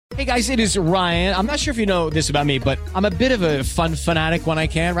Hey guys, it is Ryan. I'm not sure if you know this about me, but I'm a bit of a fun fanatic when I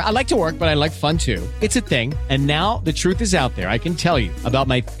can. I like to work, but I like fun too. It's a thing. And now the truth is out there. I can tell you about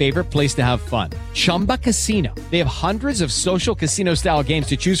my favorite place to have fun. Chumba Casino. They have hundreds of social casino style games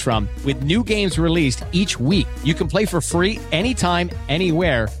to choose from with new games released each week. You can play for free anytime,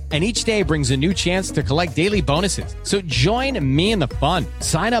 anywhere. And each day brings a new chance to collect daily bonuses. So join me in the fun.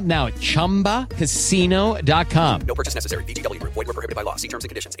 Sign up now at ChumbaCasino.com. No purchase necessary. VGW Group. Void where prohibited by law. See terms and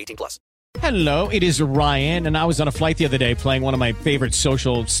conditions. 18+. Hello, it is Ryan, and I was on a flight the other day playing one of my favorite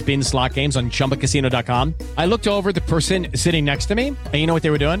social spin slot games on ChumbaCasino.com. I looked over at the person sitting next to me, and you know what they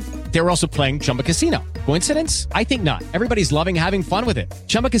were doing? They were also playing Chumba Casino. Coincidence? I think not. Everybody's loving having fun with it.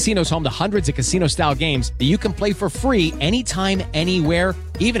 Chumba Casino is home to hundreds of casino-style games that you can play for free anytime, anywhere,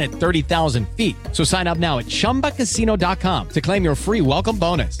 even at 30,000 feet. So sign up now at ChumbaCasino.com to claim your free welcome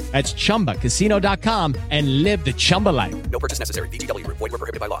bonus. That's ChumbaCasino.com and live the Chumba life. No purchase necessary. VGW Group. Void where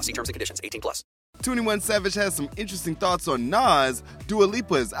prohibited by law. See terms and conditions. 18+. 21 Savage has some interesting thoughts on Nas, Dua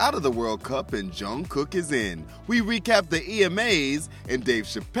Lipa is out of the World Cup, and Jungkook is in. We recap the EMAs, and Dave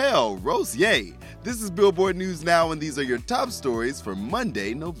Chappelle roasts Ye. This is Billboard News Now, and these are your top stories for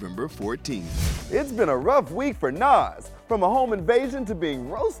Monday, November 14th. It's been a rough week for Nas, from a home invasion to being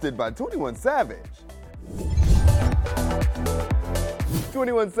roasted by 21 Savage.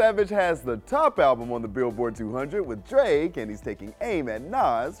 21 Savage has the top album on the Billboard 200 with Drake, and he's taking aim at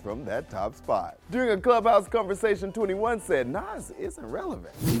Nas from that top spot. During a Clubhouse conversation, 21 said Nas isn't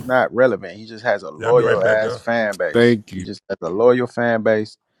relevant. He's not relevant. He just has a loyal-ass fan base. Thank you. He just has a loyal fan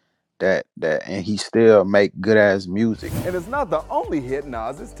base and he still make good-ass music. And it's not the only hit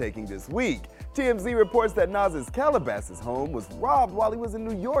Nas is taking this week. TMZ reports that Nas's Calabasas home was robbed while he was in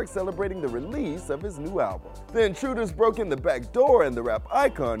New York celebrating the release of his new album. The intruders broke in the back door and the rap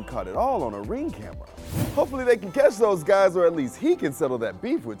icon caught it all on a Ring camera. Hopefully they can catch those guys, or at least he can settle that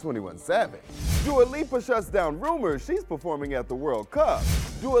beef with 21 Savage. Dua Lipa shuts down rumors she's performing at the World Cup.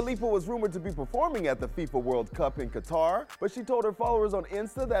 Dua Lipa was rumored to be performing at the FIFA World Cup in Qatar, but she told her followers on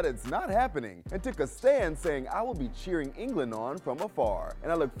Insta that it's not happening and took a stand saying, "I will be cheering England on from afar,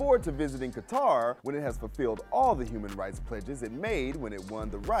 and I look forward to visiting Qatar when it has fulfilled all the human rights pledges it made when it won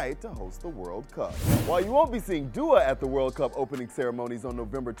the right to host the World Cup." While you won't be seeing Dua at the World Cup opening ceremonies on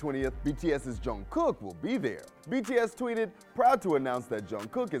November 20th, BTS's Jungkook will be there. BTS tweeted, "Proud to announce that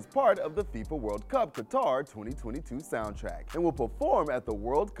Jungkook is part of the FIFA World Cup Qatar 2022 soundtrack and will perform at the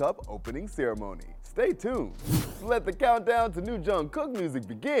World Cup opening ceremony. Stay tuned. Let the countdown to new Jungkook music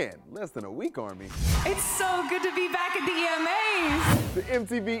begin. Less than a week, Army." It's so good to be back at the EMAs. The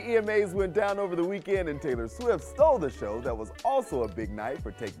MTV EMAs went down over the weekend, and Taylor Swift stole the show. That was also a big night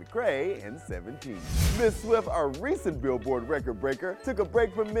for Take McRae and 17. Miss Swift, our recent Billboard record breaker, took a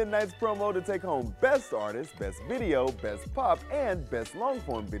break from Midnight's promo to take home Best Artist, Best Video, Best Pop, and Best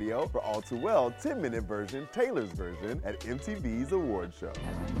Long-Form Video for All Too Well 10-minute version, Taylor's version, at MTV's award show.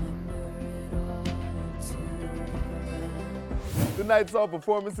 The night saw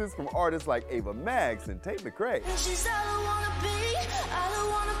performances from artists like Ava Max and Tate McRae.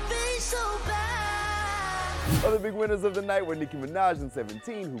 Other big winners of the night were Nicki Minaj and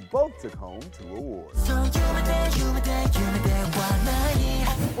 17, who both took home 2 awards.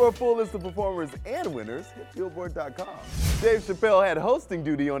 For a full list of performers and winners, hit Billboard.com. Dave Chappelle had hosting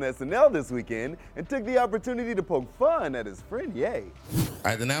duty on SNL this weekend and took the opportunity to poke fun at his friend Ye.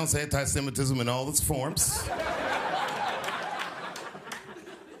 I denounce anti-Semitism in all its forms.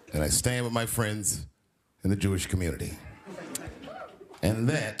 And I stand with my friends in the Jewish community. And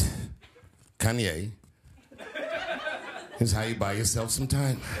that, Kanye, is how you buy yourself some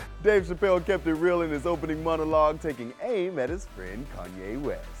time. Dave Chappelle kept it real in his opening monologue, taking aim at his friend Kanye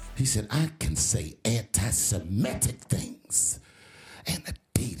West. He said, "I can say anti-Semitic things, and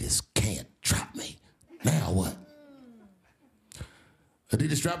Adidas can't drop me. Now what?"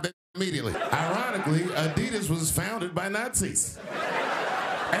 Adidas dropped that immediately. Ironically, Adidas was founded by Nazis.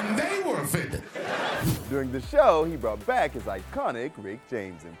 And they were offended. During the show, he brought back his iconic Rick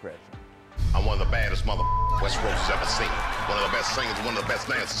James impression. "I'm one of the baddest Westeros has ever seen. One of the best singers, one of the best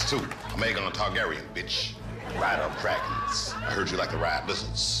dancers, too. I'm Aegon Targaryen, bitch. Rider of dragons. I heard you like to ride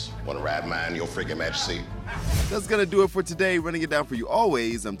lizards. Want to ride mine, your freaking majesty?" That's going to do it for today. Running it down for you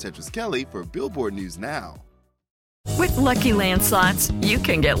always, I'm Tetris Kelly for Billboard News Now. With Lucky Land Slots, you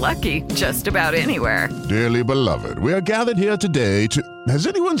can get lucky just about anywhere. Dearly beloved, we are gathered here today to... Has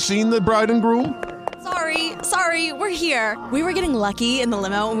anyone seen the bride and groom? Sorry, we're here. We were getting lucky in the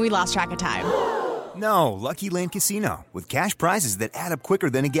limo and we lost track of time. No, Lucky Land Casino, with cash prizes that add up quicker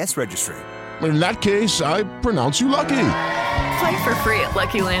than a guest registry. In that case, I pronounce you lucky. Play for free at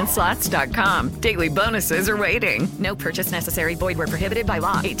LuckyLandSlots.com. Daily bonuses are waiting. No purchase necessary. Void where prohibited by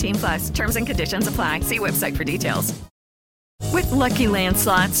law. 18 plus. Terms and conditions apply. See website for details. With Lucky Land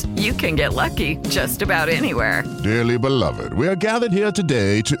Slots, you can get lucky just about anywhere. Dearly beloved, we are gathered here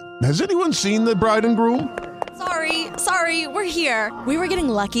today to... Has anyone seen the bride and groom? Sorry, we're here. We were getting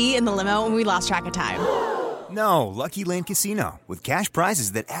lucky in the limo and we lost track of time. No, Lucky Land Casino, with cash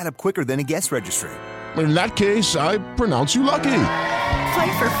prizes that add up quicker than a guest registry. In that case, I pronounce you lucky.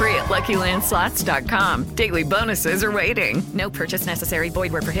 Play for free at LuckyLandSlots.com. Daily bonuses are waiting. No purchase necessary.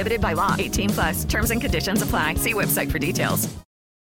 Void where prohibited by law. 18 plus. Terms and conditions apply. See website for details.